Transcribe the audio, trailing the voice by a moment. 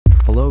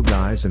Hello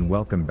guys and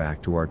welcome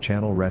back to our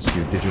channel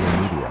Rescue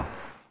Digital Media.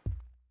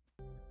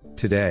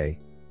 Today,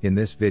 in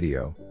this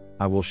video,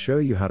 I will show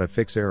you how to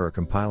fix error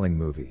compiling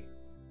movie.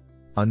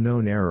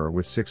 Unknown error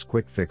with 6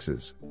 quick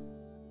fixes.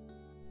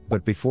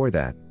 But before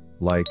that,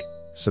 like,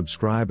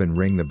 subscribe and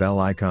ring the bell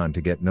icon to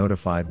get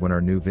notified when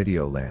our new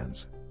video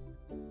lands.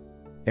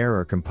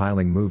 Error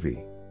compiling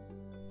movie.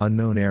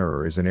 Unknown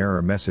error is an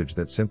error message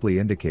that simply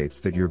indicates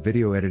that your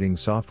video editing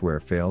software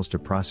fails to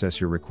process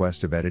your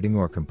request of editing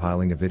or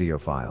compiling a video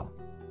file.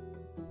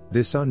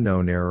 This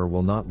unknown error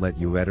will not let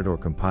you edit or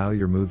compile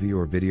your movie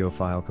or video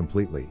file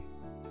completely.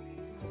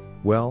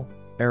 Well,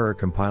 error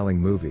compiling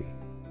movie.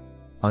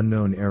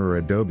 Unknown error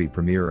Adobe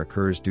Premiere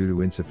occurs due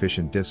to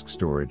insufficient disk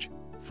storage,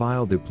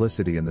 file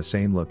duplicity in the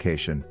same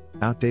location,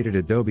 outdated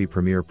Adobe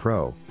Premiere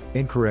Pro,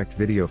 incorrect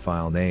video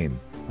file name,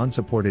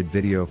 unsupported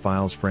video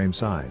files frame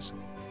size.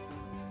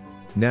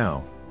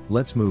 Now,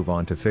 let's move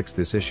on to fix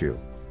this issue.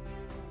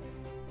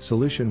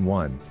 Solution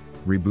 1.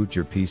 Reboot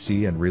your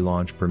PC and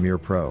relaunch Premiere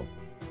Pro.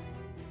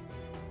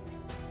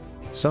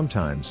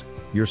 Sometimes,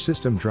 your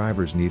system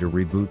drivers need a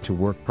reboot to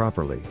work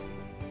properly.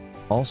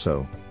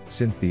 Also,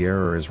 since the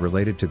error is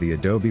related to the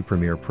Adobe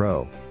Premiere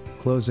Pro,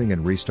 closing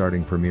and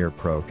restarting Premiere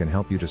Pro can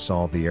help you to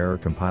solve the error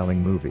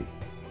compiling movie.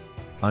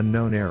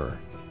 Unknown error.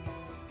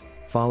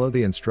 Follow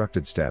the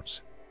instructed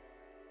steps.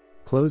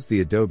 Close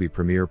the Adobe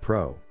Premiere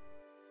Pro.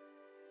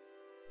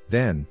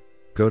 Then,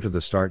 go to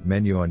the Start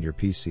menu on your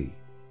PC.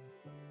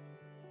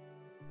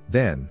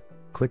 Then,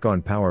 click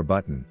on Power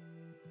button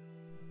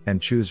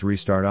and choose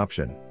Restart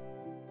option.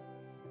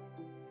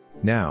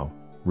 Now,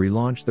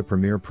 relaunch the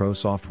Premiere Pro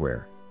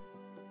software.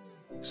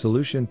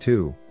 Solution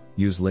 2.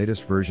 Use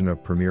latest version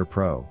of Premiere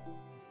Pro.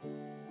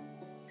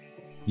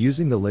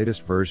 Using the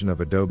latest version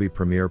of Adobe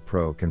Premiere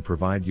Pro can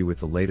provide you with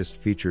the latest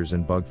features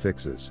and bug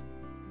fixes.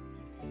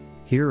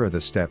 Here are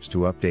the steps to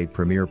update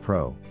Premiere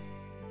Pro.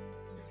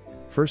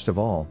 First of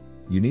all,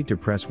 you need to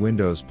press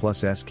Windows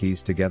plus S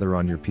keys together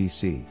on your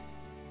PC.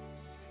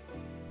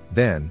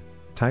 Then,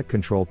 type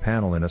Control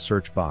Panel in a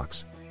search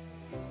box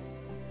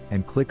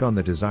and click on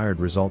the desired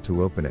result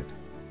to open it.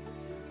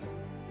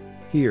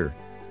 Here,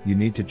 you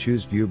need to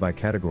choose View by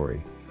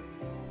category.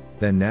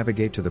 Then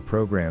navigate to the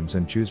Programs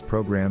and choose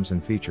Programs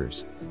and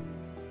Features.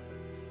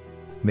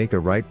 Make a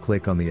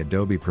right-click on the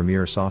Adobe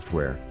Premiere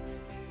software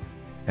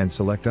and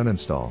select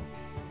Uninstall.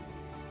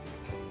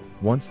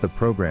 Once the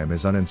program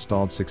is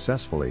uninstalled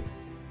successfully,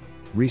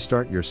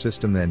 restart your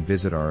system, then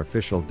visit our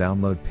official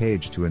download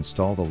page to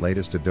install the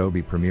latest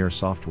Adobe Premiere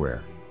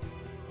software.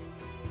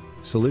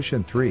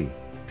 Solution 3.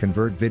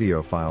 Convert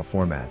video file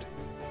format.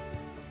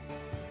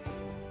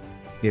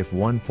 If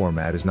one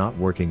format is not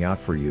working out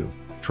for you,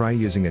 try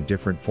using a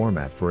different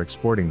format for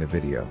exporting the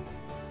video.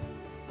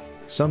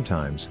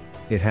 Sometimes,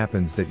 it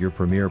happens that your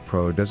Premiere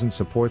Pro doesn't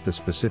support the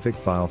specific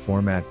file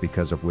format,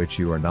 because of which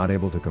you are not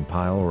able to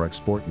compile or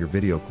export your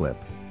video clip.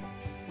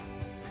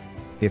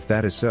 If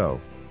that is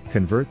so,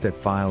 convert that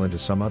file into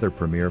some other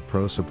Premiere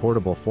Pro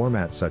supportable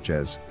format such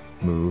as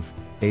MOV,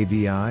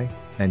 AVI,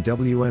 and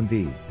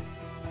WMV.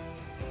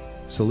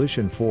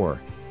 Solution 4.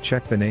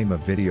 Check the name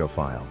of video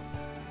file.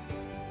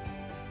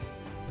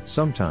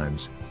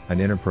 Sometimes,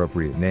 an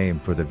inappropriate name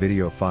for the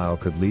video file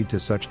could lead to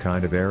such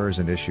kind of errors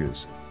and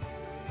issues.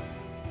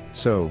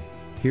 So,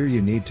 here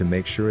you need to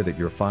make sure that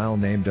your file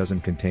name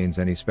doesn't contain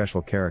any special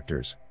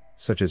characters,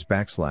 such as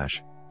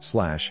backslash,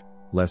 slash,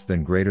 less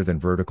than, greater than,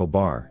 vertical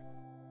bar.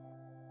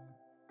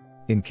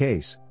 In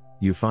case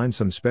you find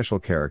some special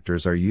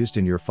characters are used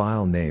in your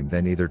file name,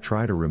 then either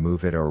try to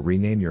remove it or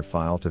rename your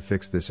file to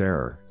fix this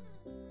error.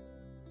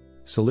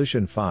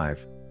 Solution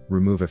 5.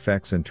 Remove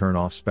effects and turn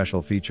off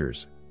special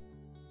features.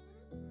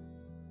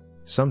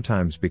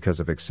 Sometimes, because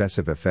of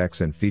excessive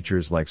effects and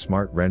features like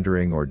smart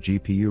rendering or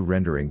GPU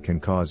rendering can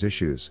cause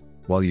issues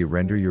while you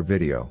render your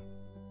video.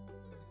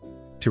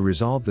 To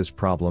resolve this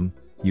problem,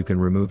 you can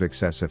remove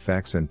excess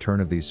effects and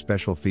turn off these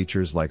special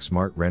features like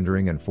smart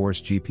rendering and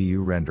force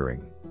GPU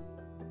rendering.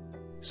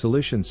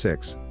 Solution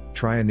 6.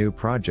 Try a new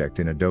project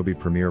in Adobe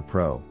Premiere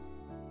Pro.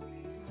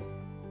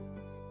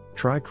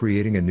 Try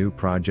creating a new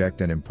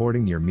project and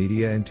importing your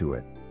media into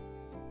it.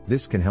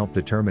 This can help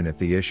determine if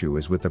the issue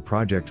is with the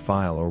project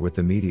file or with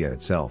the media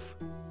itself.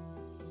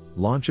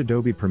 Launch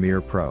Adobe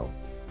Premiere Pro.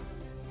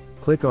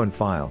 Click on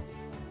File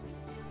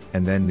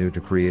and then New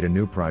to create a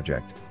new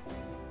project.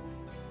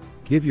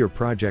 Give your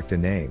project a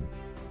name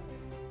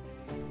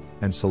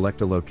and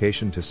select a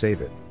location to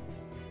save it.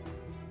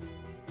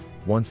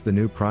 Once the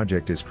new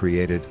project is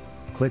created,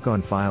 click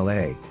on File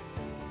A,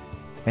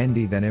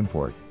 ND, then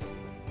Import.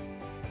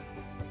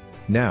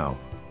 Now,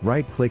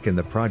 right-click in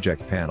the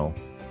project panel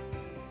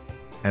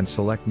and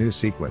select New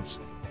Sequence.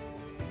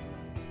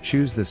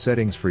 Choose the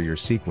settings for your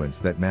sequence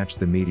that match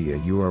the media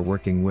you are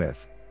working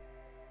with.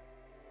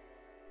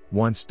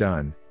 Once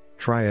done,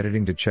 try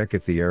editing to check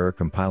if the error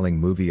compiling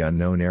movie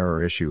unknown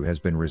error issue has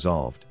been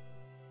resolved.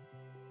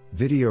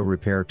 Video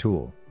Repair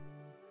Tool.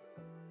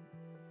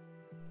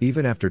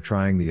 Even after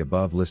trying the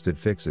above listed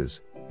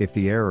fixes, if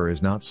the error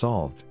is not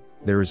solved,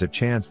 there is a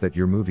chance that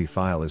your movie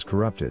file is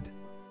corrupted.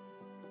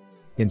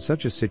 In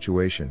such a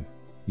situation,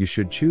 you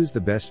should choose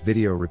the best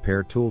video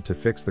repair tool to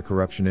fix the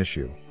corruption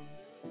issue.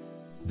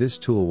 This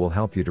tool will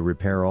help you to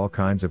repair all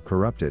kinds of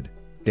corrupted,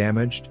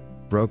 damaged,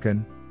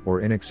 broken,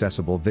 or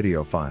inaccessible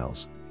video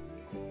files.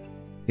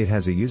 It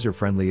has a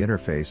user-friendly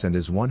interface and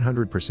is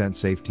 100%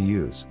 safe to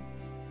use.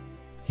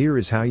 Here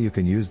is how you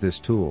can use this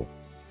tool.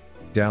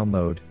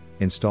 Download,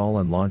 install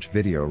and launch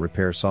video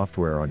repair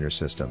software on your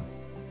system.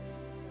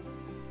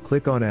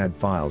 Click on Add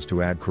Files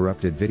to add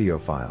corrupted video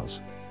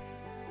files.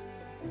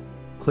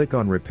 Click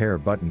on Repair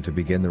button to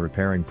begin the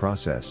repairing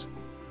process.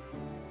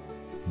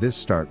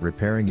 Start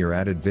repairing your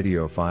added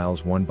video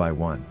files one by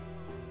one.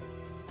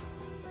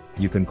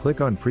 You can click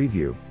on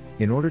Preview,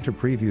 in order to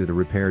preview the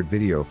repaired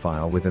video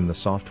file within the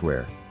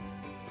software.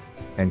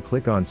 And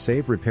click on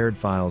Save Repaired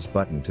Files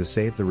button to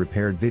save the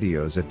repaired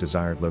videos at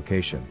desired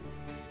location.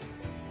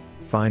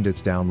 Find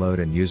its download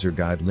and user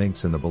guide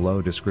links in the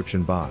below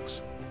description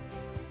box.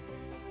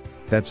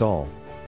 That's all.